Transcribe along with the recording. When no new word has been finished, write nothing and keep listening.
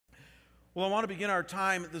Well, I want to begin our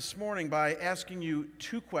time this morning by asking you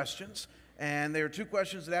two questions. And they are two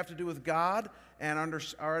questions that have to do with God and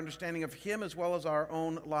our understanding of Him as well as our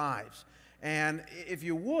own lives. And if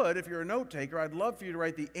you would, if you're a note taker, I'd love for you to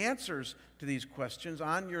write the answers to these questions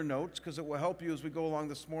on your notes because it will help you as we go along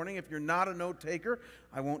this morning. If you're not a note taker,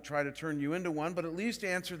 I won't try to turn you into one, but at least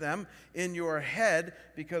answer them in your head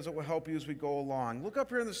because it will help you as we go along. Look up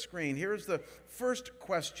here on the screen. Here's the first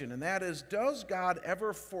question, and that is, does God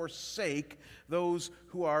ever forsake those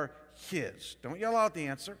who are His? Don't yell out the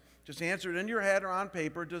answer. Just answer it in your head or on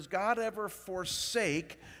paper. Does God ever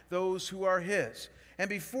forsake those who are His? And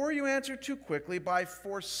before you answer too quickly, by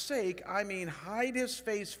forsake, I mean hide His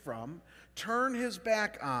face from, turn His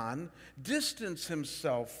back on, distance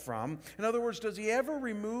Himself from. In other words, does He ever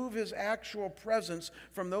remove His actual presence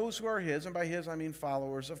from those who are His? And by His, I mean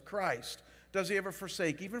followers of Christ. Does He ever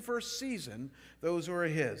forsake, even for a season, those who are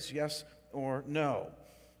His? Yes or no?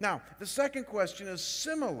 Now, the second question is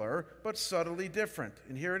similar but subtly different.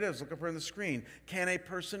 And here it is. Look up here on the screen. Can a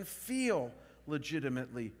person feel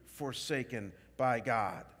legitimately forsaken by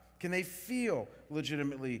God? Can they feel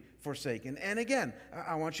legitimately forsaken? And again,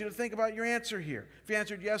 I want you to think about your answer here. If you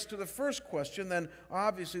answered yes to the first question, then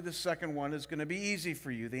obviously the second one is going to be easy for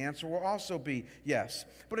you. The answer will also be yes.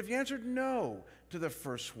 But if you answered no to the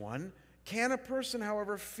first one, can a person,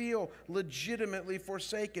 however, feel legitimately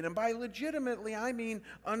forsaken? And by legitimately, I mean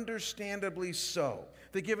understandably so.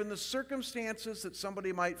 That given the circumstances that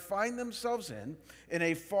somebody might find themselves in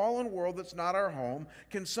a fallen world that's not our home,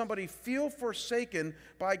 can somebody feel forsaken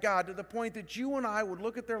by God to the point that you and I would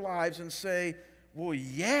look at their lives and say, well,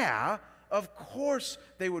 yeah, of course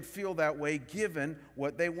they would feel that way given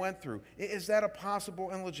what they went through. Is that a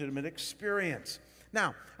possible and legitimate experience?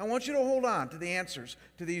 Now, I want you to hold on to the answers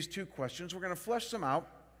to these two questions. We're going to flesh them out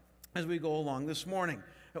as we go along this morning.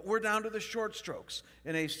 We're down to the short strokes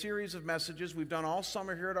in a series of messages we've done all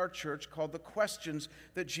summer here at our church called The Questions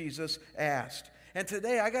That Jesus Asked. And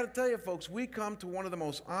today, I got to tell you, folks, we come to one of the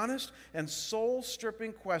most honest and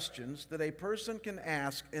soul-stripping questions that a person can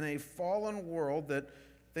ask in a fallen world that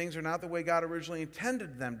things are not the way God originally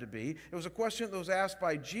intended them to be. It was a question that was asked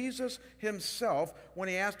by Jesus Himself when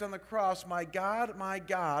He asked on the cross, my God,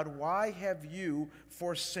 why have you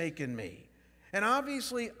forsaken me?" And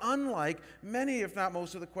obviously, unlike many, if not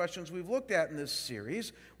most of the questions we've looked at in this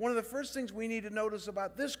series, one of the first things we need to notice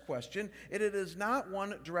about this question is it is not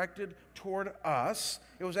one directed toward us.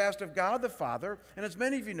 It was asked of God the Father, and as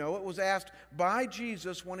many of you know, it was asked by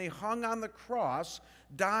Jesus when He hung on the cross,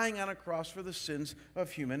 dying on a cross for the sins of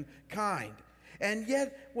humankind. And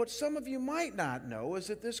yet, what some of you might not know is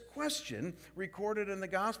that this question, recorded in the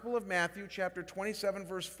Gospel of Matthew, chapter 27,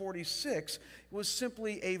 verse 46, was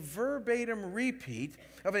simply a verbatim repeat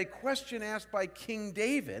of a question asked by King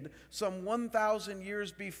David some 1,000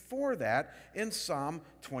 years before that in Psalm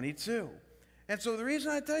 22. And so the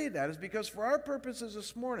reason I tell you that is because for our purposes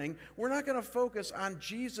this morning, we're not going to focus on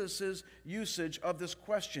Jesus' usage of this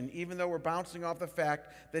question, even though we're bouncing off the fact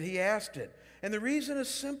that He asked it. And the reason is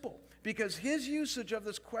simple. Because His usage of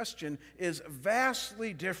this question is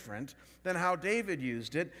vastly different than how David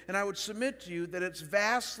used it, and I would submit to you that it's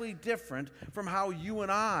vastly different from how you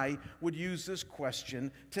and I would use this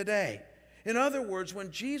question today. In other words, when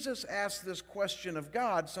Jesus asked this question of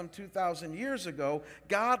God some 2,000 years ago,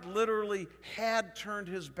 God literally had turned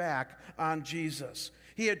His back on Jesus.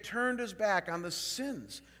 He had turned His back on the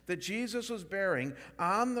sins that Jesus was bearing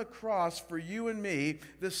on the cross for you and me,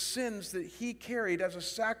 the sins that He carried as a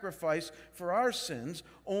sacrifice for our sins,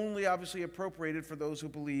 only obviously appropriated for those who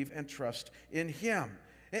believe and trust in Him.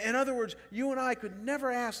 In other words, you and I could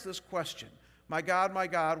never ask this question, my God,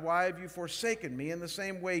 why have you forsaken me?" in the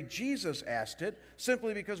same way Jesus asked it,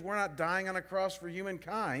 simply because we're not dying on a cross for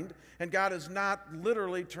humankind, and God is not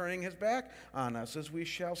literally turning His back on us, as we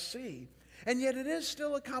shall see. And yet it is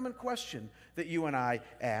still a common question that you and I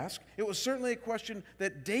ask. It was certainly a question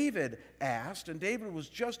that David asked, and David was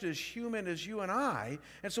just as human as you and I.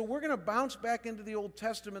 And so we're going to bounce back into the Old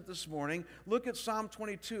Testament this morning, look at Psalm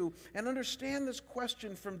 22, and understand this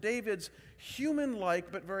question from David's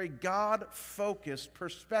human-like but very God-focused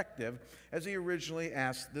perspective as he originally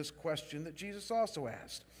asked this question that Jesus also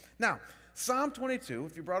asked. Now, Psalm 22,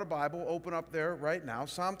 if you brought a Bible, open up there right now.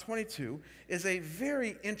 Psalm 22 is a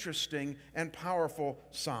very interesting and powerful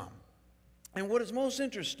psalm. And what is most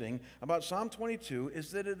interesting about Psalm 22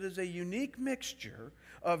 is that it is a unique mixture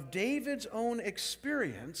of David's own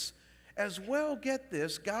experience as well, get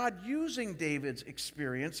this, God using David's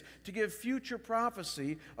experience to give future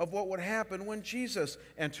prophecy of what would happen when Jesus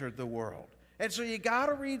entered the world. And so you got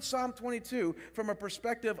to read Psalm 22 from a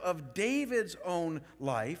perspective of David's own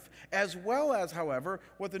life, as well as, however,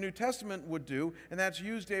 what the New Testament would do, and that's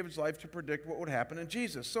use David's life to predict what would happen in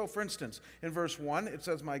Jesus. So, for instance, in verse 1, it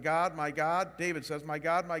says, my God, David says, my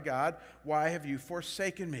God, why have you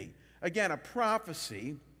forsaken me? Again, a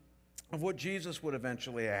prophecy of what Jesus would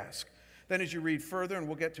eventually ask. Then as you read further, and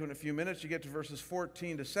we'll get to in a few minutes, you get to verses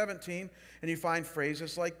 14 to 17, and you find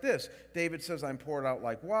phrases like this. David says, I'm poured out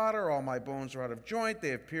like water, all my bones are out of joint, they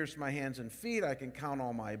have pierced my hands and feet, I can count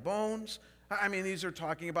all my bones. I mean, these are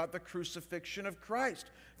talking about the crucifixion of Christ.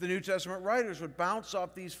 The New Testament writers would bounce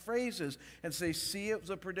off these phrases and say, see, it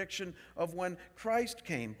was a prediction of when Christ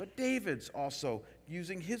came. But David's also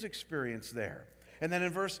using his experience there. And then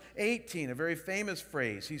in verse 18, a very famous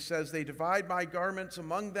phrase, he says, they divide my garments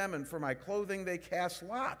among them, and for my clothing they cast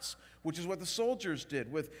lots, which is what the soldiers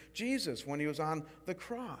did with Jesus when he was on the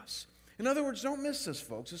cross. In other words, don't miss this,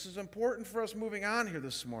 folks. This is important for us moving on here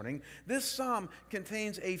this morning. This psalm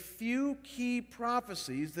contains a few key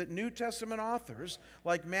prophecies that New Testament authors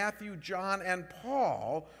like Matthew, John, and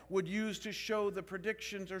Paul would use to show the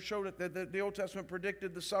predictions or show that the Old Testament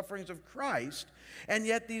predicted the sufferings of Christ. And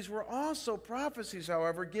yet these were also prophecies,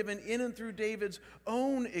 however, given in and through David's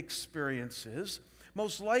own experiences,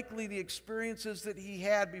 most likely the experiences that he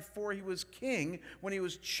had before he was king when he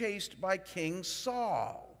was chased by King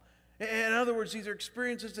Saul. In other words, these are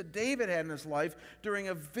experiences that David had in his life during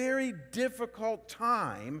a very difficult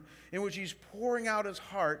time in which he's pouring out his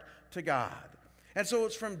heart to God. And so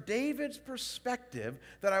it's from David's perspective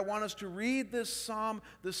that I want us to read this psalm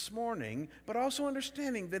this morning, but also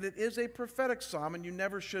understanding that it is a prophetic psalm, and you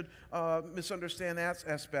never should misunderstand that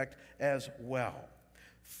aspect as well.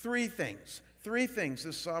 Three things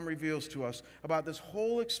this psalm reveals to us about this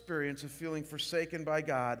whole experience of feeling forsaken by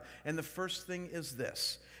God. And the first thing is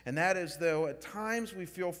this, and that is, though at times we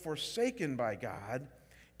feel forsaken by God,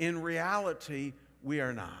 in reality we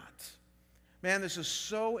are not. Man, this is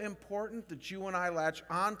so important that you and I latch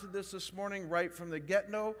onto this morning right from the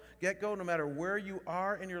get-go, no matter where you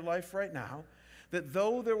are in your life right now, that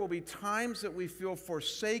though there will be times that we feel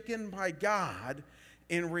forsaken by God,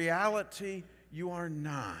 in reality you are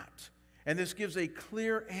not. And this gives a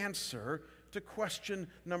clear answer to question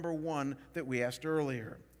number one that we asked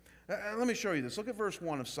earlier. Let me show you this. Look at verse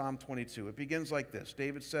 1 of Psalm 22. It begins like this.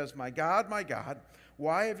 David says, my God,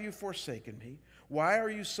 why have you forsaken me? Why are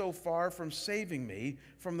you so far from saving me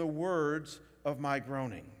from the words of my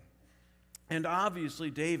groaning? And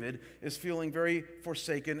obviously, David is feeling very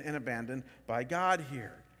forsaken and abandoned by God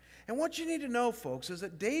here. And what you need to know, folks, is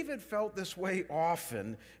that David felt this way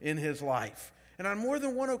often in his life. And on more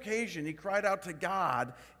than one occasion, he cried out to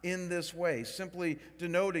God in this way, simply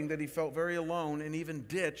denoting that he felt very alone and even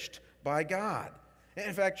ditched by God.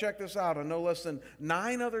 In fact, check this out. On no less than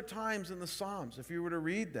 9 other times in the Psalms, if you were to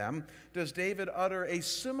read them, does David utter a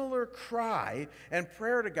similar cry and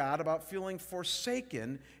prayer to God about feeling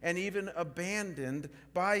forsaken and even abandoned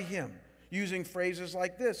by him, using phrases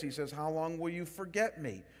like this. He says, how long will you forget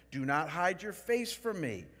me? Do not hide your face from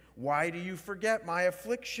me. Why do you forget my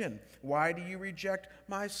affliction? Why do you reject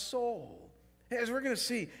my soul? As we're going to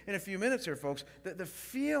see in a few minutes here, folks, that the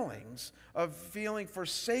feelings of feeling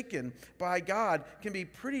forsaken by God can be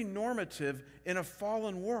pretty normative in a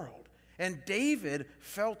fallen world. And David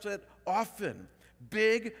felt it often.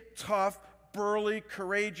 Big, tough, burly,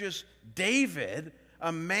 courageous David,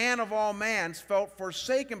 a man of all mans, felt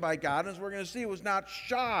forsaken by God, and as we're going to see, was not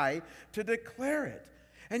shy to declare it.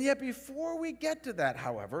 And yet before we get to that,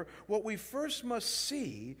 however, what we first must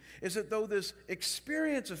see is that though this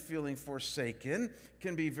experience of feeling forsaken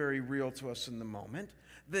can be very real to us in the moment,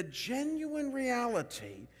 the genuine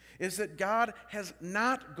reality is that God has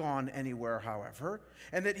not gone anywhere, however,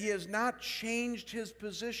 and that he has not changed his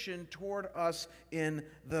position toward us in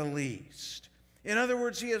the least. In other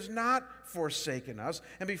words, he has not forsaken us.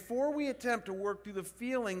 And before we attempt to work through the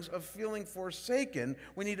feelings of feeling forsaken,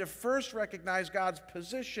 we need to first recognize God's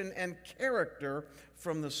position and character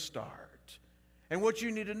from the start. And what you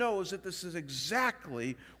need to know is that this is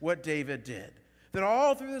exactly what David did. That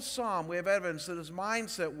all through this psalm, we have evidence that his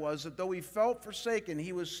mindset was that though he felt forsaken,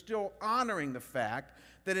 he was still honoring the fact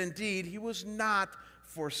that indeed he was not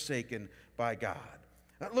forsaken by God.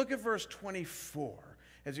 Now look at verse 24.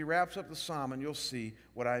 As he wraps up the psalm, and you'll see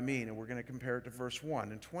what I mean, and we're going to compare it to verse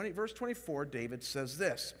 1. In verse 24, David says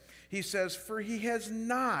this. He says, for he has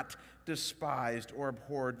not despised or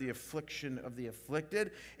abhorred the affliction of the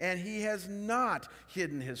afflicted, and he has not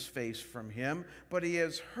hidden his face from him, but he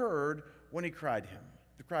has heard when he cried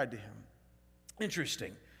to him.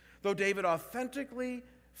 Interesting. Though David authentically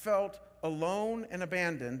felt alone and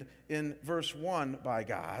abandoned in verse 1 by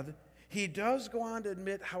God, He does go on to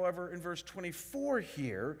admit, however, in verse 24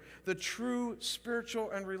 here, the true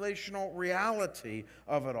spiritual and relational reality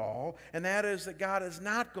of it all, and that is that God has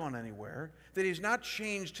not gone anywhere, that he's not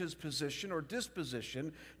changed his position or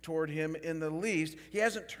disposition toward him in the least. He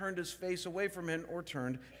hasn't turned his face away from him or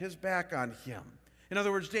turned his back on him. In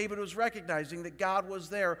other words, David was recognizing that God was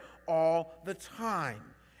there all the time.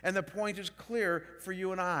 And the point is clear for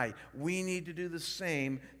you and I. We need to do the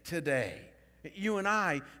same today. You and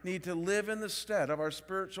I need to live in the stead of our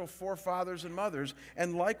spiritual forefathers and mothers,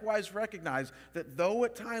 and likewise recognize that though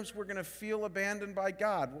at times we're going to feel abandoned by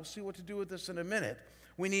God, we'll see what to do with this in a minute,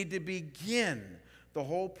 we need to begin the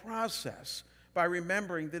whole process by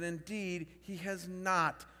remembering that indeed he has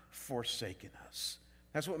not forsaken us.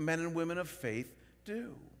 That's what men and women of faith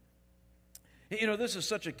do. You know, this is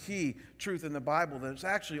such a key truth in the Bible that it's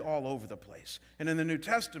actually all over the place. And in the New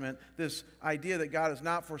Testament, this idea that God has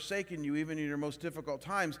not forsaken you even in your most difficult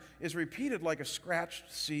times is repeated like a scratched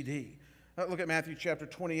CD. Look at Matthew chapter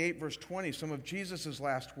 28, verse 20, some of Jesus'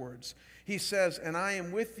 last words. He says, "And I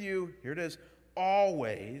am with you," here it is,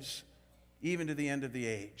 "always, even to the end of the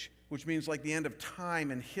age," which means like the end of time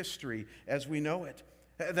and history as we know it.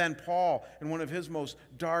 Then Paul, in one of his most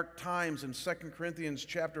dark times in 2 Corinthians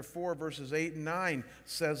chapter 4, verses 8 and 9,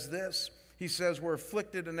 says this. He says, "We're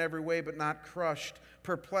afflicted in every way but not crushed,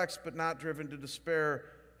 perplexed but not driven to despair."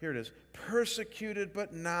 Here it is. "Persecuted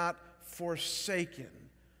but not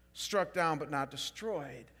forsaken, struck down but not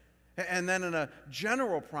destroyed." And then in a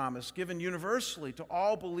general promise given universally to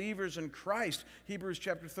all believers in Christ, Hebrews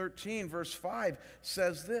chapter 13, verse 5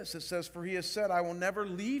 says this. It says, "For he has said, I will never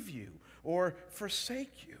leave you or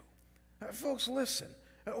forsake you." Folks, listen.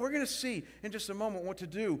 We're going to see in just a moment what to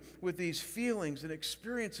do with these feelings and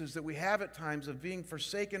experiences that we have at times of being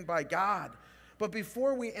forsaken by God. But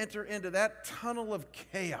before we enter into that tunnel of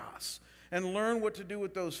chaos and learn what to do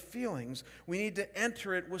with those feelings, we need to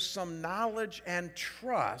enter it with some knowledge and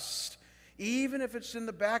trust, even if it's in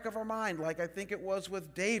the back of our mind, like I think it was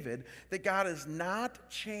with David, that God has not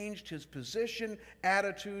changed his position,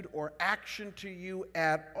 attitude, or action to you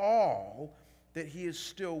at all, that he is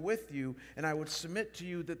still with you. And I would submit to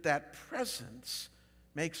you that that presence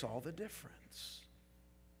makes all the difference.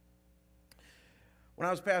 When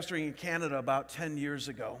I was pastoring in Canada about 10 years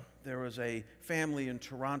ago, there was a family in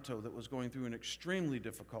Toronto that was going through an extremely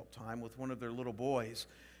difficult time with one of their little boys,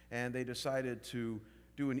 and they decided to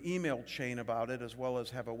do an email chain about it as well as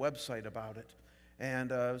have a website about it.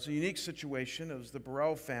 And it was a unique situation. It was the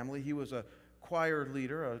Burrell family. He was a choir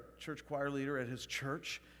leader, a church choir leader at his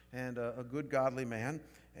church, and a good, godly man.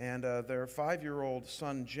 And their 5-year-old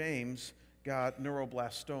son, James, got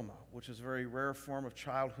neuroblastoma, which is a very rare form of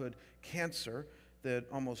childhood cancer that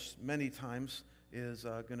almost many times is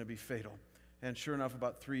going to be fatal. And sure enough,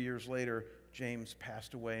 about 3 years later, James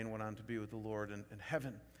passed away and went on to be with the Lord in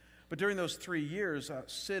heaven. But during those 3 years,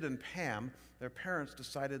 Sid and Pam, their parents,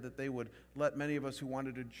 decided that they would let many of us who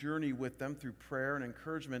wanted to journey with them through prayer and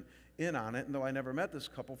encouragement in on it. And though I never met this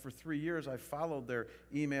couple, for 3 years I followed their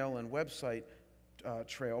email and website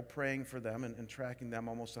trail, praying for them and tracking them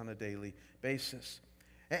almost on a daily basis.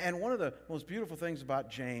 And one of the most beautiful things about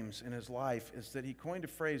James in his life is that he coined a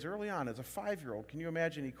phrase early on as a 5-year-old. Can you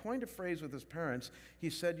imagine? He coined a phrase with his parents. He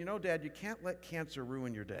said, "You know, Dad, you can't let cancer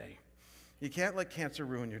ruin your day. You can't let cancer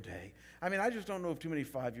ruin your day." I mean, I just don't know of too many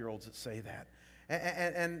 5-year-olds that say that.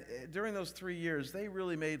 And during those 3 years, they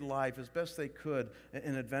really made life as best they could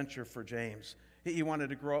an adventure for James. He wanted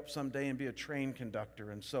to grow up someday and be a train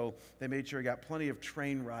conductor, and so they made sure he got plenty of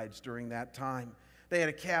train rides during that time. They had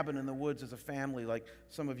a cabin in the woods as a family, like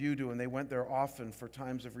some of you do, and they went there often for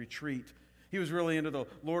times of retreat. He was really into the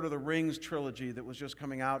Lord of the Rings trilogy that was just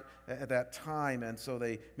coming out at that time, and so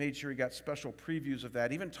they made sure he got special previews of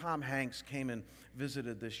that. Even Tom Hanks came and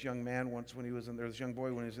visited this young man once when he was in there, this young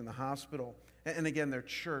boy when he was in the hospital. And again, their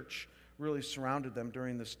church really surrounded them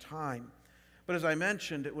during this time. But as I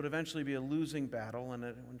mentioned, it would eventually be a losing battle, and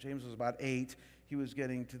when James was about 8, he was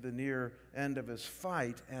getting to the near end of his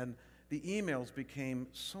fight, and the emails became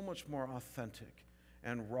so much more authentic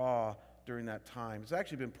and raw during that time. It's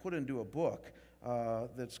actually been put into a book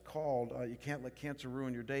that's called You Can't Let Cancer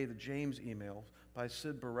Ruin Your Day, the James Emails by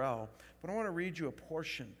Sid Burrell. But I want to read you a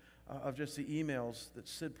portion of just the emails that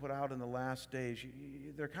Sid put out in the last days.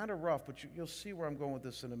 They're kind of rough, but you'll see where I'm going with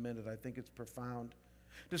this in a minute. I think it's profound.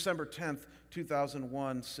 December 10th,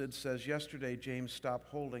 2001, Sid says, "Yesterday, James stopped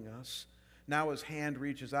holding us. Now his hand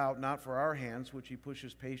reaches out, not for our hands, which he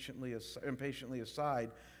pushes impatiently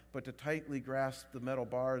aside, but to tightly grasp the metal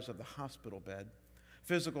bars of the hospital bed.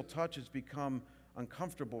 Physical touch has become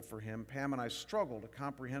uncomfortable for him. Pam and I struggle to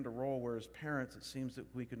comprehend a role where as parents it seems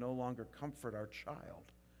that we can no longer comfort our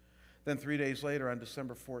child. Then 3 days later, on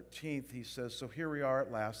December 14th, he says, "So here we are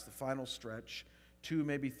at last, the final stretch, 2,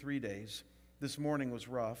 maybe 3 days. This morning was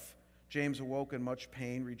rough. James awoke in much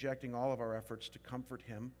pain, rejecting all of our efforts to comfort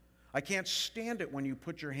him. I can't stand it when you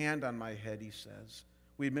put your hand on my head," he says.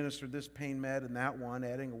 We administered this pain med and that one,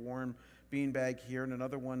 adding a warm beanbag here and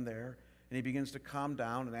another one there. And he begins to calm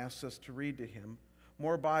down and asks us to read to him.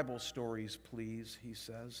 "More Bible stories, please," he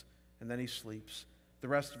says. And then he sleeps. The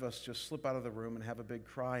rest of us just slip out of the room and have a big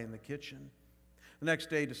cry in the kitchen. The next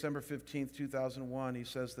day, December 15th, 2001, he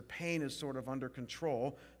says the pain is sort of under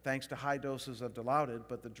control thanks to high doses of Dilaudid,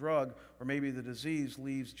 but the drug, or maybe the disease,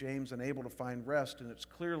 leaves James unable to find rest, and it's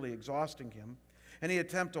clearly exhausting him. Any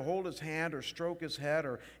attempt to hold his hand or stroke his head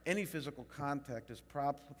or any physical contact is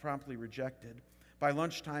promptly rejected. By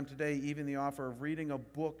lunchtime today, even the offer of reading a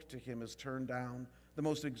book to him is turned down. The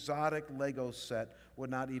most exotic Lego set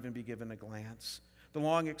would not even be given a glance. The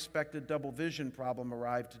long-expected double vision problem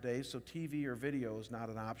arrived today, so TV or video is not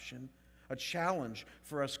an option. A challenge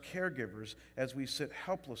for us caregivers as we sit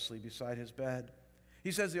helplessly beside his bed.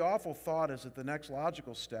 He says the awful thought is that the next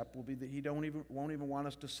logical step will be that he won't even want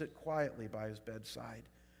us to sit quietly by his bedside.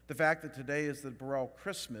 The fact that today is the Burrell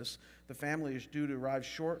Christmas, the family is due to arrive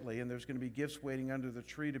shortly, and there's going to be gifts waiting under the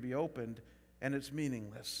tree to be opened, and it's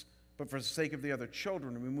meaningless. But for the sake of the other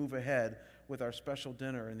children, we move ahead with our special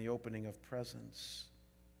dinner and the opening of presents.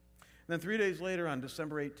 And then 3 days later, on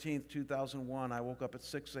December 18th, 2001, I woke up at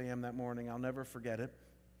 6 a.m. that morning. I'll never forget it.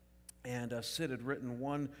 And Sid had written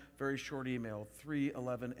one very short email,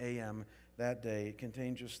 3:11 a.m. that day. It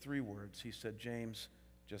contained just 3 words. He said, "James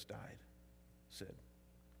just died. Sid."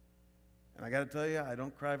 And I got to tell you, I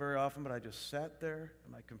don't cry very often, but I just sat there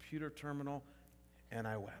at my computer terminal and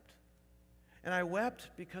I wept. And I wept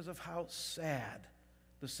because of how sad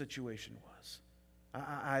the situation was.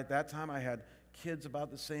 At that time, I had kids about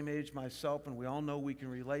the same age myself, and we all know we can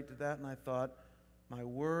relate to that. And I thought, my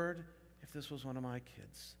word, if this was one of my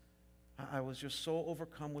kids. I was just so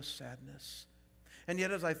overcome with sadness. And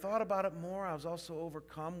yet, as I thought about it more, I was also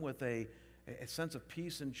overcome with a sense of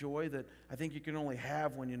peace and joy that I think you can only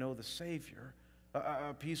have when you know the Savior.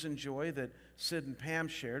 A peace and joy that Sid and Pam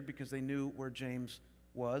shared because they knew where James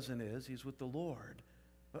was and is. He's with the Lord.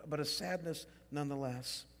 But a sadness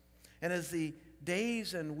nonetheless. And as the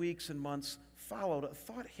days and weeks and months followed, a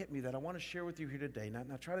thought hit me that I want to share with you here today. Now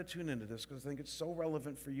try to tune into this because I think it's so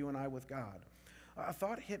relevant for you and I with God. A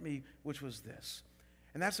thought hit me, which was this.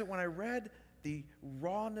 And that's that when I read the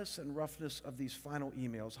rawness and roughness of these final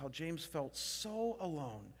emails, how James felt so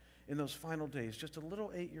alone in those final days, just a little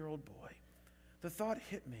 8-year-old boy, the thought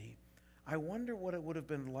hit me, I wonder what it would have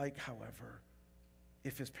been like, however,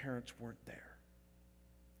 if his parents weren't there.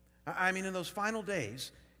 I mean, in those final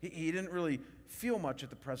days, he didn't really feel much at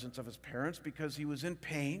the presence of his parents because he was in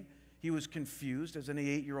pain. He was confused, as any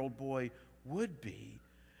 8-year-old boy would be.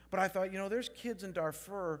 But I thought, there's kids in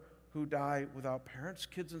Darfur who die without parents,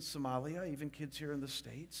 kids in Somalia, even kids here in the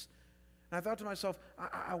States. And I thought to myself,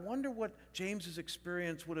 I wonder what James's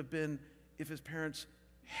experience would have been if his parents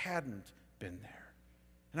hadn't been there.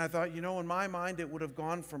 And I thought, in my mind, it would have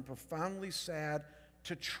gone from profoundly sad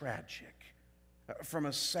to tragic, from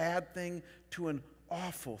a sad thing to an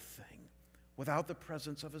awful thing without the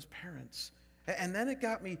presence of his parents. And then it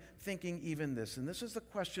got me thinking even this, and this is the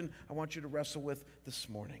question I want you to wrestle with this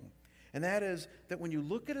morning. And that is that when you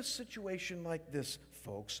look at a situation like this,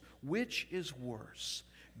 folks, which is worse?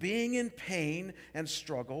 Being in pain and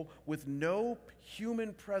struggle with no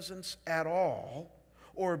human presence at all,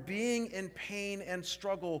 or being in pain and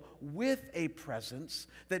struggle with a presence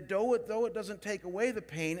that though it doesn't take away the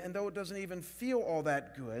pain and though it doesn't even feel all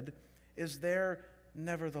that good, is there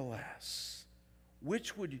nevertheless?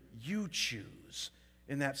 Which would you choose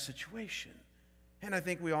in that situation? And I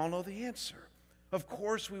think we all know the answer. Of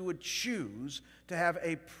course, we would choose to have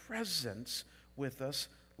a presence with us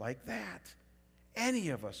like that. Any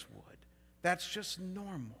of us would. That's just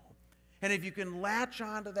normal. And if you can latch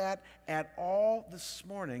onto that at all this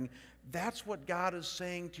morning, that's what God is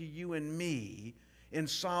saying to you and me in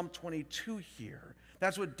Psalm 22 here.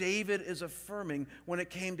 That's what David is affirming when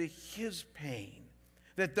it came to his pain.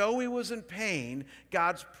 That though he was in pain,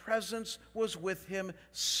 God's presence was with him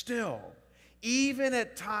still. Even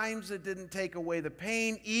at times it didn't take away the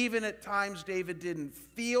pain, even at times David didn't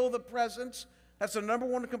feel the presence. That's the number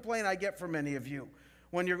one complaint I get from many of you.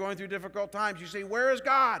 When you're going through difficult times, you say, "Where is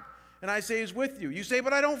God?" And I say, "He's with you." You say,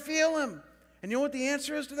 "But I don't feel him." And you know what the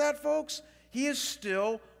answer is to that, folks? He is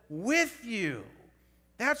still with you.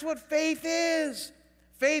 That's what faith is.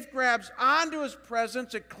 Faith grabs onto his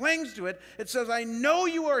presence. It clings to it. It says, "I know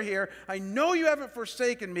you are here. I know you haven't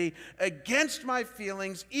forsaken me against my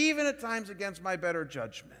feelings, even at times against my better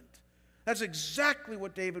judgment." That's exactly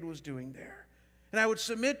what David was doing there. And I would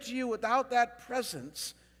submit to you, without that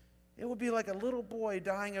presence, it would be like a little boy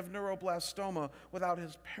dying of neuroblastoma without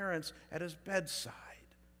his parents at his bedside.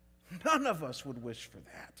 None of us would wish for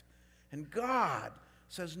that. And God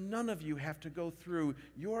says none of you have to go through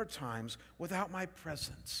your times without my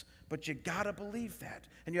presence. But you got to believe that.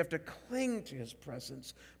 And you have to cling to his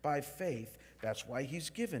presence by faith. That's why he's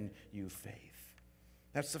given you faith.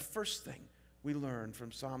 That's the first thing we learn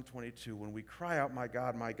from Psalm 22. When we cry out, my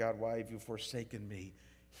God, why have you forsaken me?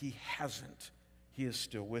 He hasn't. He is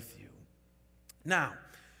still with you. Now,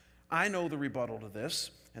 I know the rebuttal to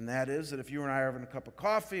this, and that is that if you and I are having a cup of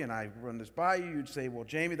coffee and I run this by you, you'd say, well,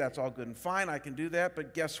 Jamie, that's all good and fine. I can do that,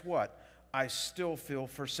 but guess what? I still feel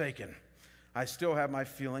forsaken. I still have my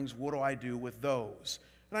feelings. What do I do with those?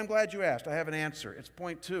 And I'm glad you asked. I have an answer. It's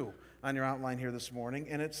point 2 on your outline here this morning,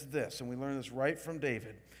 and it's this, and we learn this right from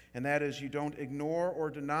David, and that is you don't ignore or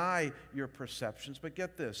deny your perceptions, but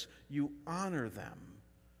get this, you honor them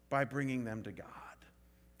by bringing them to God.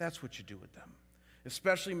 That's what you do with them.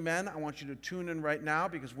 Especially men, I want you to tune in right now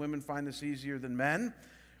because women find this easier than men.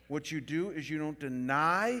 What you do is you don't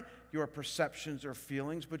deny your perceptions or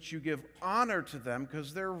feelings, but you give honor to them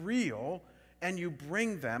because they're real, and you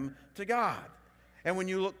bring them to God. And when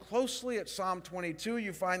you look closely at Psalm 22,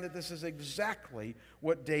 you find that this is exactly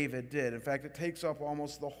what David did. In fact, it takes up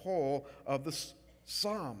almost the whole of the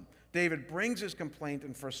psalm. David brings his complaint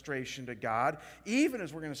and frustration to God, even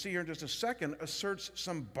as we're going to see here in just a second, asserts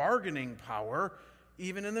some bargaining power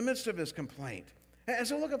even in the midst of his complaint. And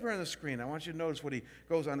so look up here on the screen. I want you to notice what he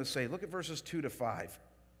goes on to say. Look at verses 2 to 5.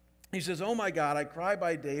 He says, oh my God, I cry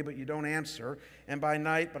by day, but you don't answer, and by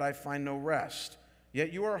night, but I find no rest.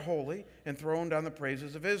 Yet you are holy, enthroned on the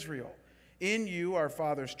praises of Israel. In you our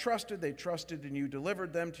fathers trusted, they trusted and you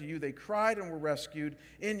delivered them. To you they cried and were rescued.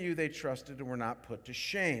 In you they trusted and were not put to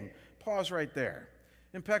shame. Pause right there.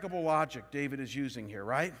 Impeccable logic David is using here,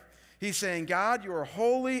 right? He's saying, God, you are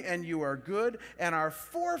holy and you are good, and our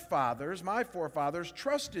forefathers, my forefathers,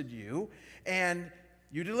 trusted you, and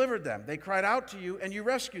you delivered them. They cried out to you, and you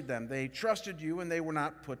rescued them. They trusted you, and they were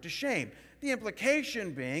not put to shame. The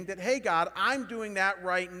implication being that, hey, God, I'm doing that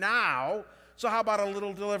right now, so how about a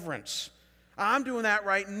little deliverance? I'm doing that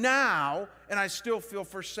right now, and I still feel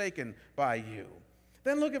forsaken by you.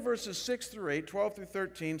 Then look at verses 6 through 8, 12 through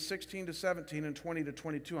 13, 16 to 17, and 20 to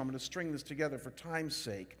 22. I'm going to string this together for time's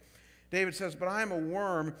sake. David says, but I am a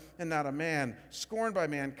worm and not a man, scorned by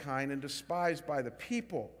mankind and despised by the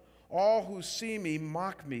people. All who see me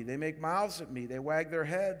mock me. They make mouths at me. They wag their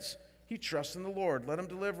heads. He trusts in the Lord. Let him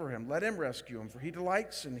deliver him. Let him rescue him, for he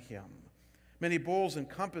delights in him. Many bulls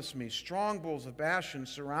encompass me. Strong bulls of Bashan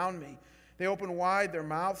surround me. They open wide their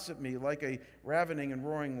mouths at me like a ravening and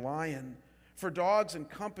roaring lion. For dogs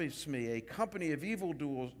encompass me. A company of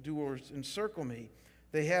evildoers encircle me.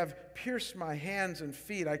 They have pierced my hands and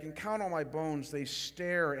feet. I can count all my bones. They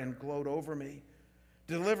stare and gloat over me.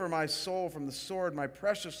 Deliver my soul from the sword, my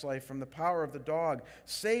precious life from the power of the dog.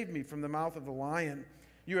 Save me from the mouth of the lion.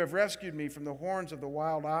 You have rescued me from the horns of the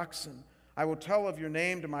wild oxen. I will tell of your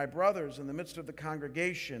name to my brothers. In the midst of the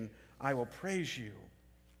congregation, I will praise you.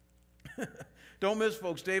 Don't miss,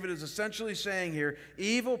 folks. David is essentially saying here,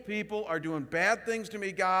 evil people are doing bad things to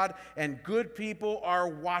me, God, and good people are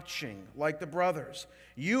watching, like the brothers.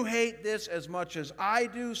 You hate this as much as I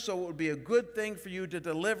do, so it would be a good thing for you to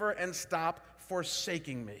deliver and stop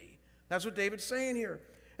forsaking me. That's what David's saying here.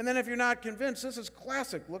 And then if you're not convinced, this is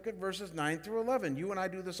classic. Look at verses 9 through 11. You and I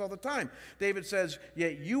do this all the time. David says,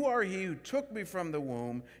 yet you are he who took me from the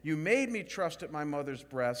womb. You made me trust at my mother's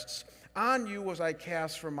breasts. On you was I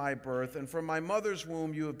cast from my birth, and from my mother's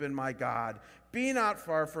womb you have been my God. Be not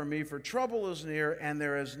far from me, for trouble is near, and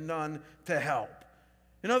there is none to help.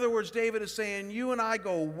 In other words, David is saying, you and I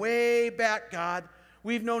go way back, God.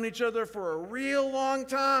 We've known each other for a real long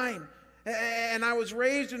time. And I was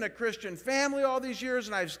raised in a Christian family all these years,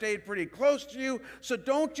 and I've stayed pretty close to you. So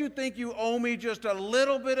don't you think you owe me just a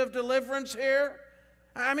little bit of deliverance here?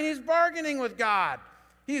 I mean, he's bargaining with God.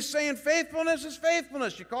 He's saying faithfulness is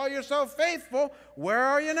faithfulness. You call yourself faithful. Where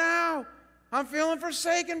are you now? I'm feeling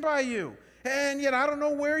forsaken by you. And yet I don't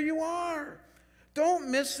know where you are. Don't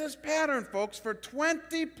miss this pattern, folks. For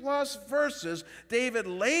 20-plus verses, David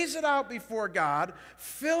lays it out before God,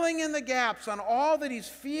 filling in the gaps on all that he's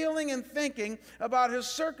feeling and thinking about his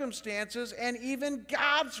circumstances and even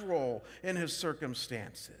God's role in his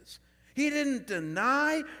circumstances. He didn't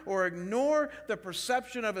deny or ignore the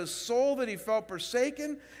perception of his soul that he felt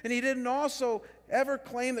forsaken, and he didn't also ever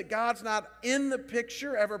claim that God's not in the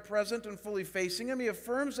picture, ever present and fully facing him. He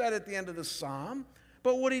affirms that at the end of the psalm.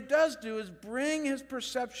 But what he does do is bring his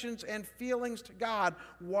perceptions and feelings to God.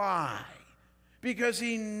 Why? Because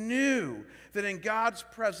he knew that in God's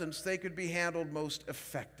presence they could be handled most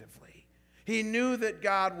effectively. He knew that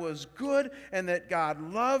God was good and that God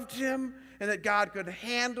loved him and that God could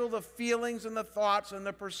handle the feelings and the thoughts and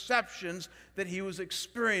the perceptions that he was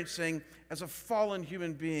experiencing as a fallen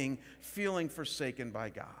human being feeling forsaken by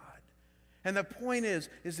God. And the point is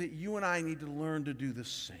that you and I need to learn to do the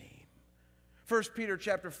same. 1 Peter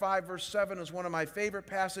chapter 5, verse 7 is one of my favorite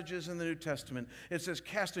passages in the New Testament. It says,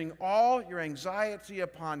 casting all your anxiety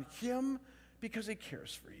upon him because he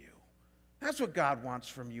cares for you. That's what God wants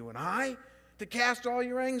from you and I, to cast all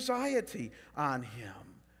your anxiety on him.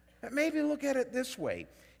 Maybe look at it this way.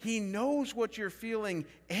 He knows what you're feeling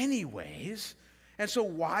anyways, and so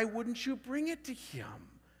why wouldn't you bring it to him?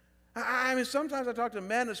 I mean, sometimes I talk to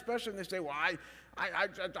men especially, and they say, well,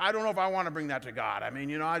 I don't know if I want to bring that to God. I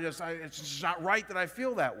mean, it's just not right that I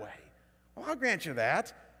feel that way. Well, I'll grant you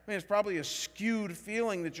that. I mean, it's probably a skewed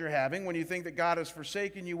feeling that you're having when you think that God has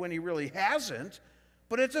forsaken you when he really hasn't,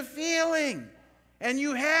 but it's a feeling, and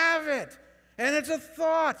you have it. And it's a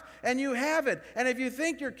thought, and you have it. And if you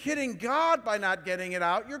think you're kidding God by not getting it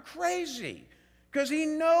out, you're crazy, because he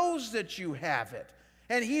knows that you have it.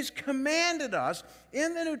 And he's commanded us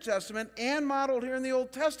in the New Testament and modeled here in the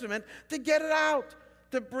Old Testament to get it out,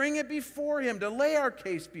 to bring it before him, to lay our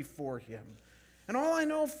case before him. And all I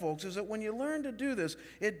know, folks, is that when you learn to do this,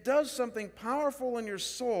 it does something powerful in your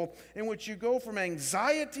soul in which you go from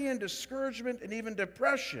anxiety and discouragement and even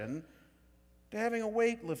depression to having a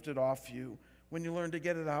weight lifted off you when you learn to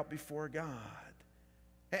get it out before God.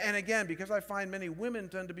 And again, because I find many women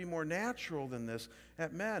tend to be more natural than this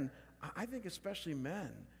at men, I think especially men,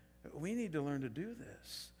 we need to learn to do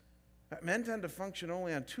this. Men tend to function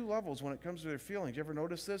only on two levels when it comes to their feelings. You ever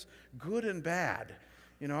notice this? Good and bad.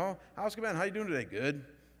 How's it going? How you doing today? Good.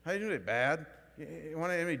 How you doing today? Bad. You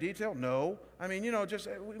want any detail? No. I mean,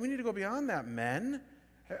 we need to go beyond that, men.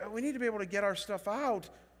 We need to be able to get our stuff out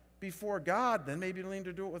before God, then maybe learn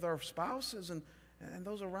to do it with our spouses and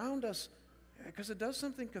those around us, because it does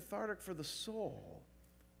something cathartic for the soul,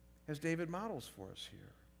 as David models for us here.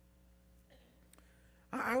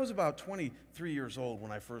 I was about 23 years old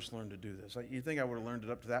when I first learned to do this. You'd think I would have learned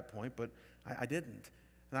it up to that point, but I didn't.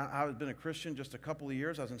 And I had been a Christian just a couple of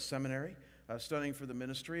years. I was in seminary studying for the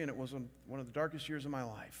ministry, and it was one of the darkest years of my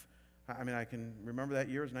life. I mean, I can remember that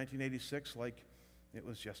year. It was 1986 like it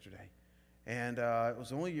was yesterday. And it was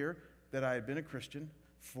the only year that I had been a Christian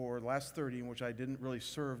for the last 30 in which I didn't really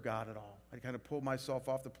serve God at all. I kind of pulled myself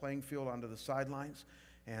off the playing field onto the sidelines,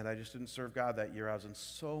 and I just didn't serve God that year. I was in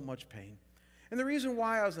so much pain. And the reason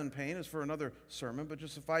why I was in pain is for another sermon, but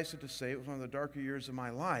just suffice it to say it was one of the darker years of my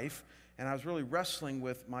life, and I was really wrestling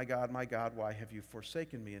with, my God, why have you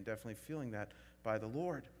forsaken me? And definitely feeling that by the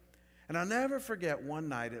Lord. And I'll never forget one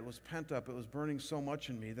night, it was pent up, it was burning so much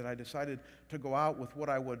in me that I decided to go out with what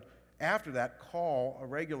I would, after that, call a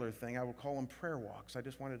regular thing. I would call them prayer walks. I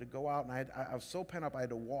just wanted to go out, and I was so pent up I had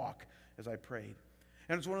to walk as I prayed.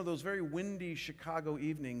 And it was one of those very windy Chicago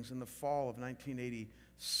evenings in the fall of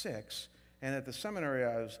 1986, and at the seminary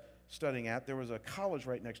I was studying at, there was a college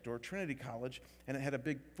right next door, Trinity College, and it had a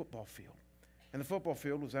big football field. And the football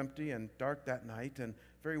field was empty and dark that night and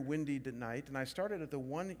very windy at night, and I started at the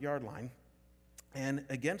 1 yard line, and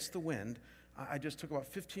against the wind, I just took about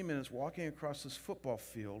 15 minutes walking across this football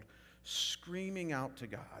field, screaming out to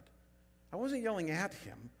God. I wasn't yelling at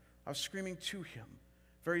him, I was screaming to him.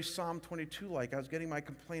 Very Psalm 22-like. I was getting my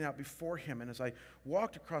complaint out before him, and as I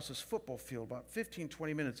walked across this football field, about 15,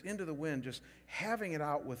 20 minutes into the wind, just having it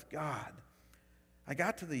out with God, I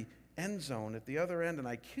got to the end zone at the other end, and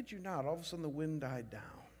I kid you not, all of a sudden the wind died down.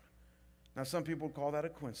 Now, some people would call that a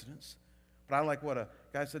coincidence, but I like what a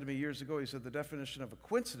guy said to me years ago. He said the definition of a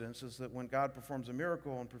coincidence is that when God performs a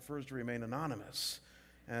miracle and prefers to remain anonymous.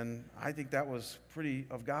 And I think that was pretty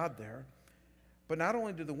of God there. But not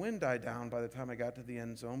only did the wind die down by the time I got to the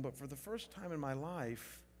end zone, but for the first time in my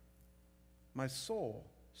life, my soul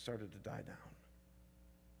started to die down.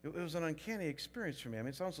 It was an uncanny experience for me. I mean,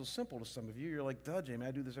 it sounds so simple to some of you. You're like, duh, Jamie,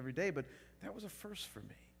 I do this every day. But that was a first for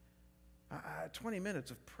me. 20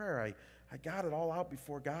 minutes of prayer, I got it all out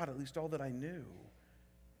before God, at least all that I knew.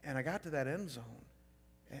 And I got to that end zone.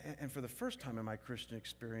 And for the first time in my Christian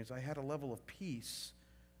experience, I had a level of peace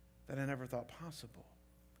that I never thought possible.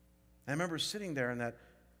 I remember sitting there in that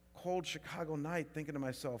cold Chicago night thinking to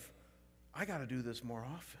myself, I got to do this more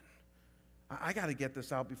often. I got to get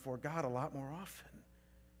this out before God a lot more often.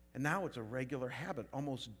 And now it's a regular habit,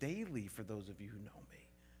 almost daily for those of you who know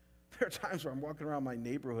me. There are times where I'm walking around my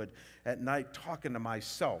neighborhood at night talking to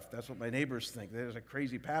myself. That's what my neighbors think. There's a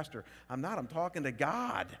crazy pastor. I'm not. I'm talking to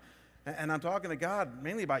God. And I'm talking to God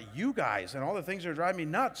mainly about you guys and all the things that are driving me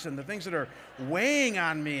nuts and the things that are weighing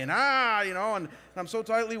on me. And I'm so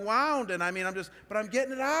tightly wound. And but I'm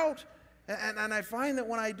getting it out. And I find that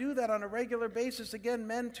when I do that on a regular basis, again,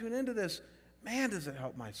 men tune into this. Man, does it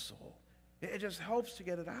help my soul. It just helps to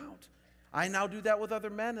get it out. I now do that with other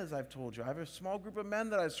men, as I've told you. I have a small group of men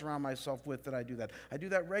that I surround myself with that I do that. I do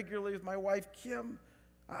that regularly with my wife, Kim.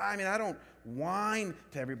 I don't whine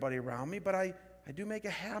to everybody around me, but I do make a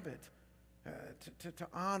habit to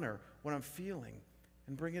honor what I'm feeling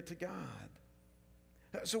and bring it to God.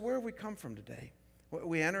 So where have we come from today?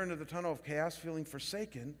 We enter into the tunnel of chaos feeling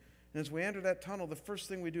forsaken, and as we enter that tunnel, the first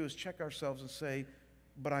thing we do is check ourselves and say,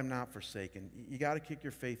 but I'm not forsaken. You got to kick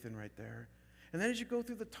your faith in right there. And then as you go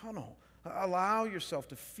through the tunnel, allow yourself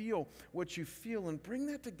to feel what you feel and bring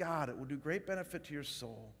that to God. It will do great benefit to your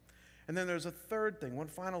soul. And then there's a third thing, one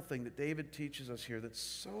final thing that David teaches us here that's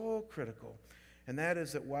so critical, and that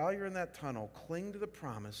is that while you're in that tunnel, cling to the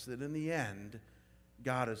promise that in the end,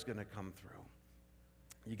 God is going to come through.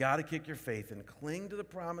 You got to kick your faith and cling to the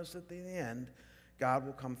promise that in the end, God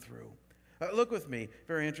will come through. Look with me,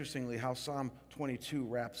 very interestingly, how Psalm 22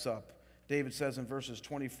 wraps up. David says in verses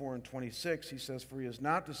 24 and 26, he says, "For he has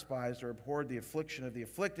not despised or abhorred the affliction of the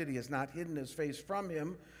afflicted. He has not hidden his face from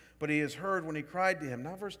him, but he has heard when he cried to him."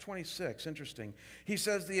 Now verse 26, interesting. He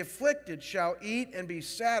says, "The afflicted shall eat and be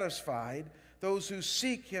satisfied. Those who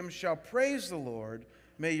seek him shall praise the Lord.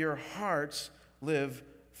 May your hearts live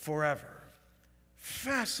forever."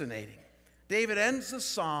 Fascinating. David ends the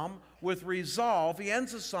psalm with resolve. He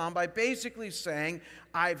ends the psalm by basically saying,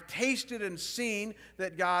 I've tasted and seen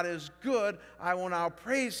that God is good. I will now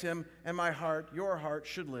praise him, and my heart, your heart,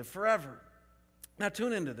 should live forever. Now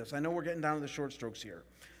tune into this. I know we're getting down to the short strokes here.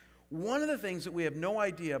 One of the things that we have no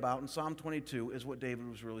idea about in Psalm 22 is what David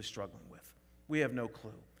was really struggling with. We have no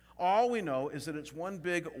clue. All we know is that it's one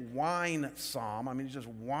big whine psalm. He's just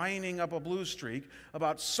whining up a blue streak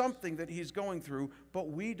about something that he's going through, but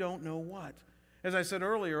we don't know what. As I said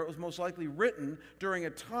earlier, it was most likely written during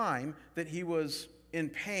a time that he was in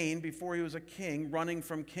pain before he was a king, running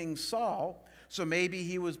from King Saul. So maybe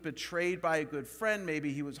he was betrayed by a good friend.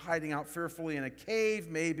 Maybe he was hiding out fearfully in a cave.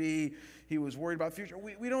 Maybe he was worried about the future.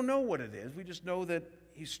 We don't know what it is. We just know that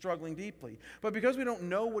he's struggling deeply. But because we don't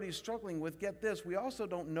know what he's struggling with, get this, we also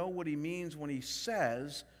don't know what he means when he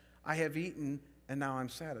says, I have eaten and now I'm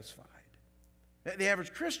satisfied. The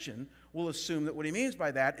average Christian will assume that what he means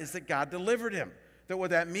by that is that God delivered him. That what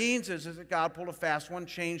that means is that God pulled a fast one,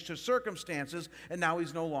 changed his circumstances, and now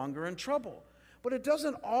he's no longer in trouble. But it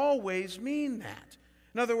doesn't always mean that.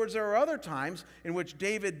 In other words, there are other times in which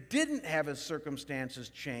David didn't have his circumstances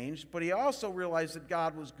changed, but he also realized that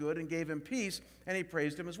God was good and gave him peace, and he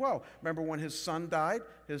praised him as well. Remember when his son died,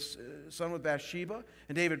 his son with Bathsheba,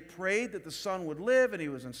 and David prayed that the son would live, and he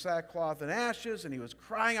was in sackcloth and ashes, and he was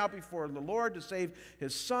crying out before the Lord to save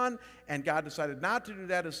his son, and God decided not to do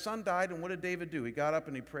that. His son died, and what did David do? He got up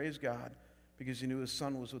and he praised God because he knew his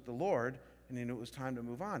son was with the Lord, and he knew it was time to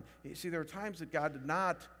move on. You see, there are times that God did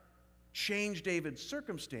not change David's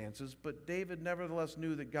circumstances, but David nevertheless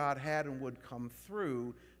knew that God had and would come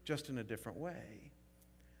through just in a different way.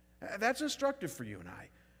 That's instructive for you and I.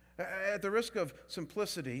 At the risk of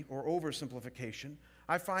simplicity or oversimplification,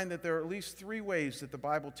 I find that there are at least three ways that the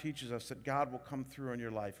Bible teaches us that God will come through in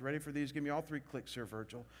your life. You ready for these? Give me all three clicks here,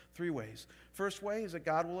 Virgil. Three ways. First way is that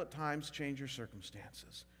God will at times change your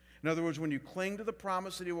circumstances. In other words, when you cling to the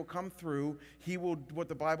promise that he will come through, he will, what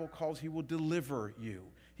the Bible calls, he will deliver you.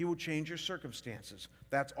 He will change your circumstances.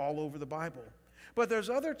 That's all over the Bible. But there's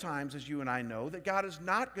other times, as you and I know, that God is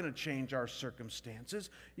not going to change our circumstances.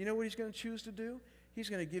 You know what he's going to choose to do? He's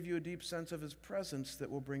going to give you a deep sense of his presence that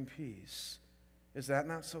will bring peace. Is that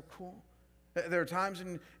not so cool? There are times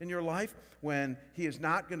in your life when he is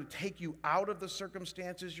not going to take you out of the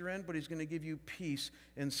circumstances you're in, but he's going to give you peace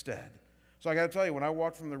instead. So I got to tell you, when I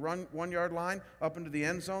walked from the 1 yard line up into the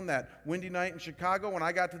end zone that windy night in Chicago, when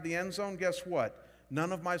I got to the end zone, guess what?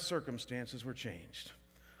 None of my circumstances were changed.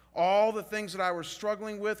 All the things that I was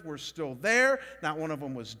struggling with were still there. Not one of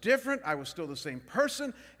them was different. I was still the same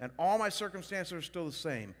person, and all my circumstances are still the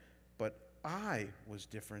same. But I was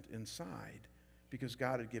different inside because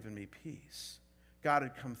God had given me peace. God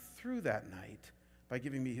had come through that night by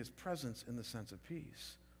giving me his presence in the sense of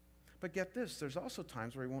peace. But get this, there's also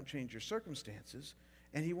times where he won't change your circumstances,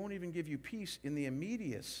 and he won't even give you peace in the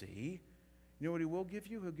immediacy. You know what he will give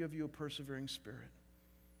you? He'll give you a persevering spirit.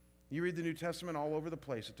 You read the New Testament all over the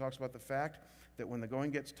place. It talks about the fact that when the going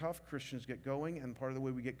gets tough, Christians get going, and part of the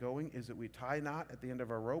way we get going is that we tie a knot at the end of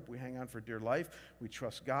our rope. We hang on for dear life. We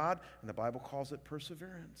trust God, and the Bible calls it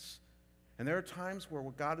perseverance. And there are times where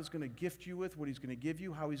what God is going to gift you with, what he's going to give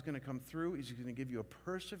you, how he's going to come through, is he's going to give you a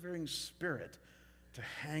persevering spirit to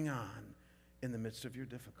hang on in the midst of your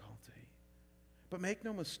difficulty. But make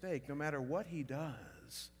no mistake, no matter what he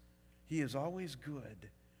does, he is always good,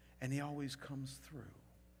 and he always comes through.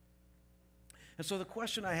 And so the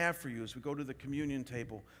question I have for you as we go to the communion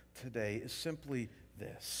table today is simply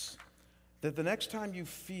this: that the next time you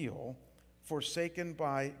feel forsaken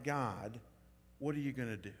by God, what are you going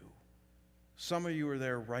to do? Some of you are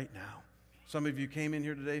there right now. Some of you came in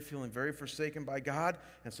here today feeling very forsaken by God,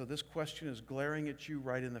 and so this question is glaring at you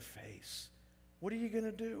right in the face. What are you going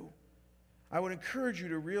to do? I would encourage you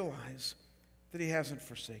to realize that he hasn't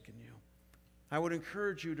forsaken you. I would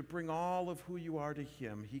encourage you to bring all of who you are to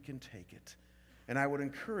him. He can take it. And I would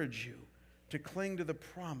encourage you to cling to the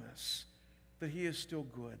promise that he is still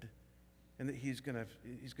good and that he's going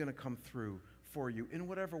to come through for you in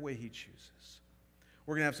whatever way he chooses.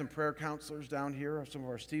 We're going to have some prayer counselors down here, some of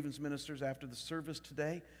our Stevens ministers after the service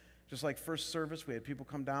today. Just like first service, we had people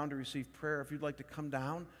come down to receive prayer. If you'd like to come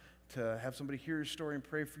down to have somebody hear your story and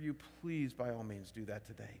pray for you, please, by all means, do that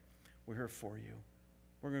today. We're here for you.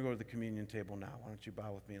 We're going to go to the communion table now. Why don't you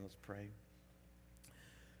bow with me and let's pray.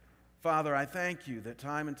 Father, I thank you that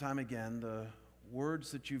time and time again, the words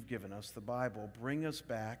that you've given us, the Bible, bring us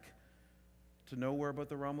back to nowhere but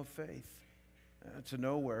the realm of faith, to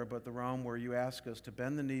nowhere but the realm where you ask us to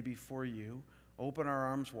bend the knee before you, open our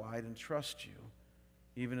arms wide, and trust you,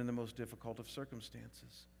 even in the most difficult of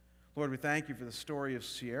circumstances. Lord, we thank you for the story of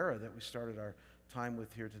Sierra that we started our time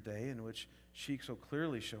with here today, in which she so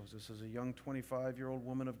clearly shows us as a young 25-year-old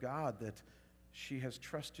woman of God that she has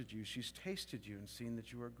trusted you, she's tasted you and seen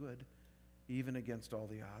that you are good, even against all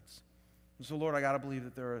the odds. And so, Lord, I got to believe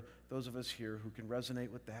that there are those of us here who can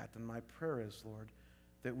resonate with that. And my prayer is, Lord,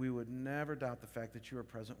 that we would never doubt the fact that you are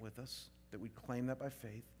present with us, that we'd claim that by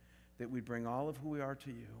faith, that we'd bring all of who we are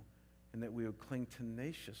to you, and that we would cling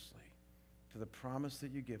tenaciously to the promise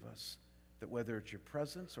that you give us, that whether it's your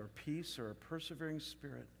presence or peace or a persevering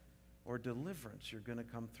spirit or deliverance, you're going to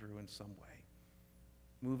come through in some way.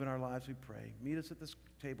 Move in our lives, we pray. Meet us at this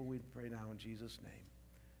table, we pray now in Jesus'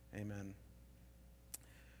 name. Amen.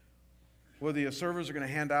 Well, the servers are going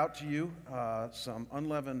to hand out to you some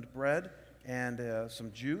unleavened bread and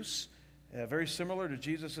some juice, very similar to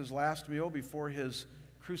Jesus' last meal before his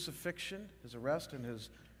crucifixion, his arrest, and his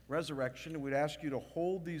resurrection. And we'd ask you to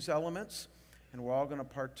hold these elements, and we're all going to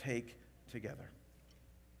partake together.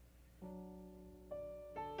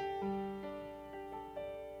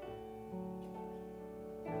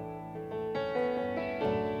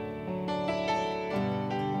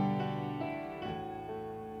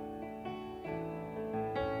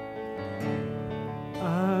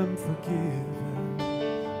 I'm forgiven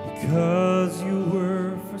because you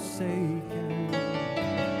were forsaken.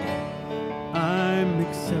 I'm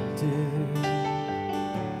accepted.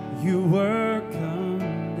 You were condemned.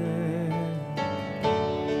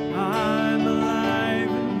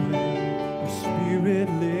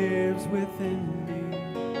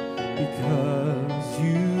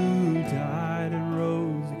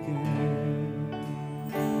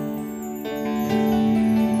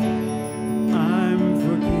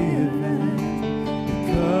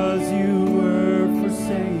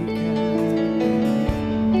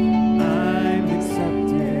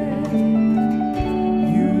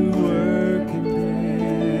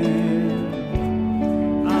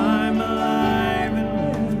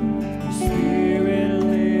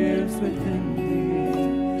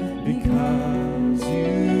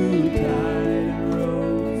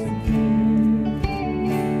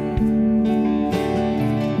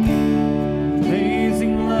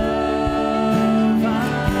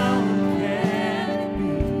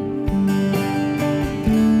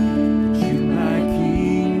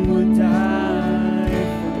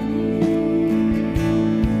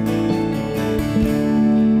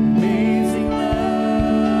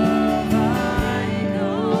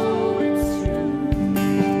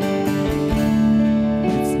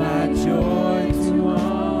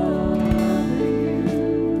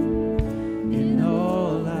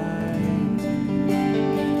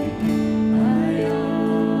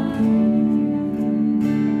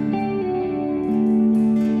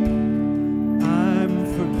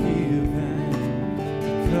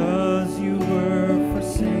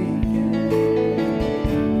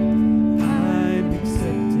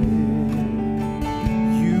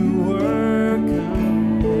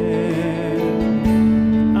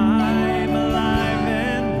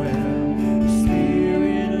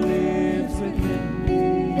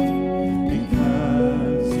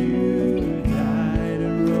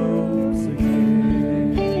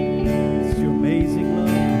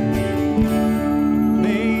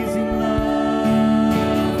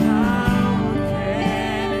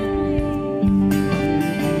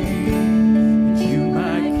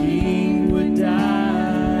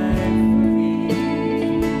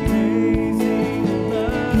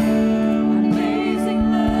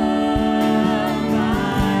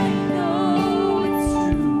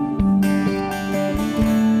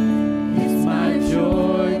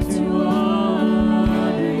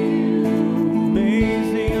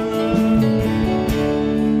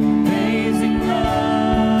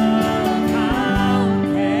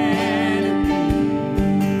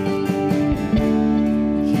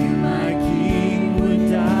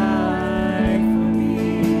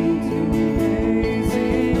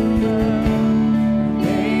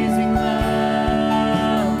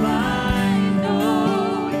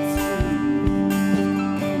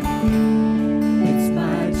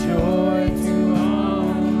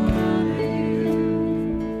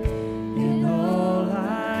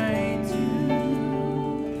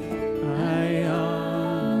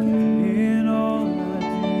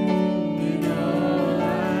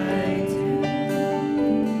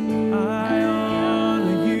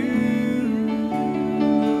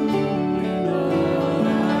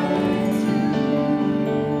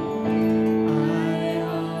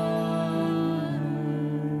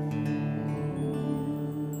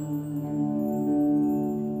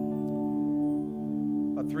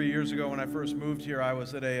 years ago when I first moved here, I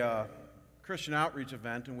was at a Christian outreach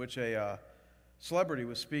event in which a celebrity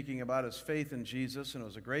was speaking about his faith in Jesus, and it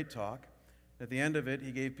was a great talk. At the end of it,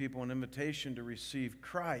 he gave people an invitation to receive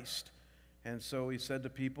Christ. And so he said to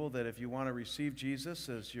people that if you want to receive Jesus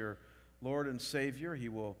as your Lord and Savior, he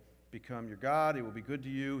will become your God, he will be good to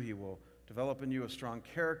you, he will develop in you a strong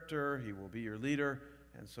character, he will be your leader.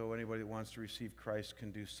 And so anybody that wants to receive Christ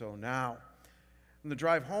can do so now. On the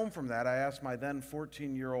drive home from that, I asked my then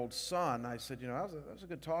 14-year-old son, I said, that was a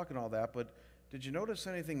good talk and all that, but did you notice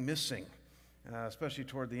anything missing, especially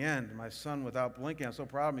toward the end? And my son, without blinking, I'm so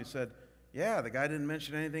proud of him, he said, yeah, the guy didn't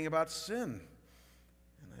mention anything about sin.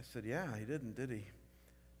 And I said, yeah, he didn't, did he?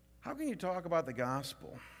 How can you talk about the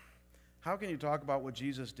gospel? How can you talk about what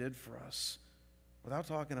Jesus did for us without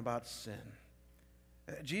talking about sin?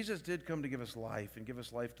 Jesus did come to give us life and give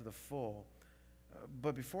us life to the full.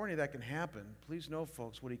 But before any of that can happen, please know,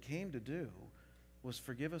 folks, what he came to do was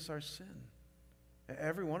forgive us our sin.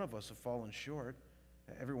 Every one of us have fallen short.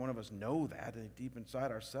 Every one of us know that deep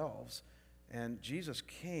inside ourselves. And Jesus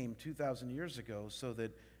came 2,000 years ago so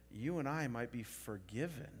that you and I might be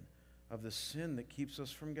forgiven of the sin that keeps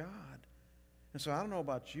us from God. And so I don't know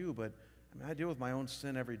about you, but I deal with my own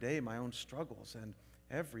sin every day, my own struggles, and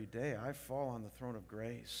every day I fall on the throne of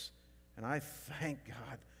grace. And I thank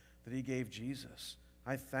God that he gave Jesus.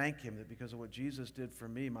 I thank him that because of what Jesus did for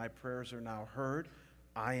me, my prayers are now heard.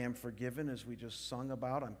 I am forgiven, as we just sung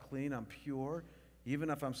about. I'm clean, I'm pure.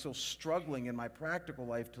 Even if I'm still struggling in my practical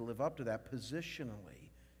life to live up to that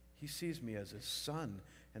positionally, he sees me as his son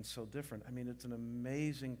and so different. It's an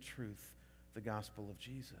amazing truth, the gospel of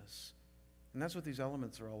Jesus. And that's what these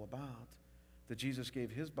elements are all about, that Jesus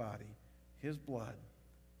gave his body, his blood,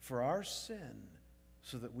 for our sin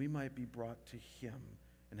so that we might be brought to him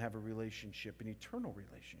and have a relationship, an eternal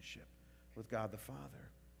relationship with God the Father.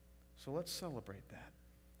 So let's celebrate that.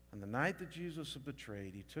 On the night that Jesus was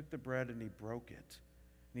betrayed, he took the bread and he broke it.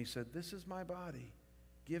 And he said, this is my body,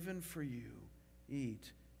 given for you.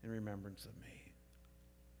 Eat in remembrance of me.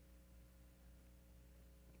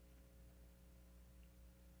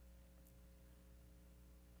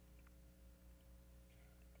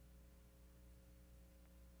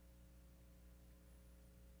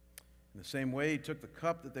 In the same way, he took the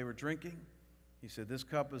cup that they were drinking. He said, this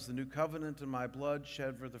cup is the new covenant in my blood,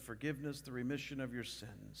 shed for the forgiveness, the remission of your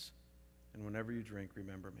sins. And whenever you drink,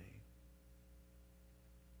 remember me.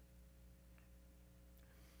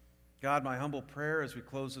 God, my humble prayer as we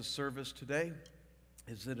close this service today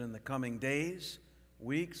is that in the coming days,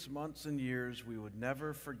 weeks, months, and years, we would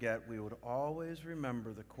never forget, we would always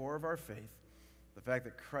remember the core of our faith, the fact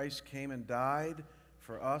that Christ came and died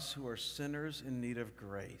for us who are sinners in need of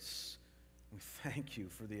grace. We thank you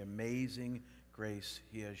for the amazing grace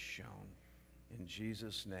he has shown. In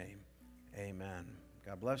Jesus' name, amen.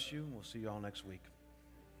 God bless you. We'll see you all next week.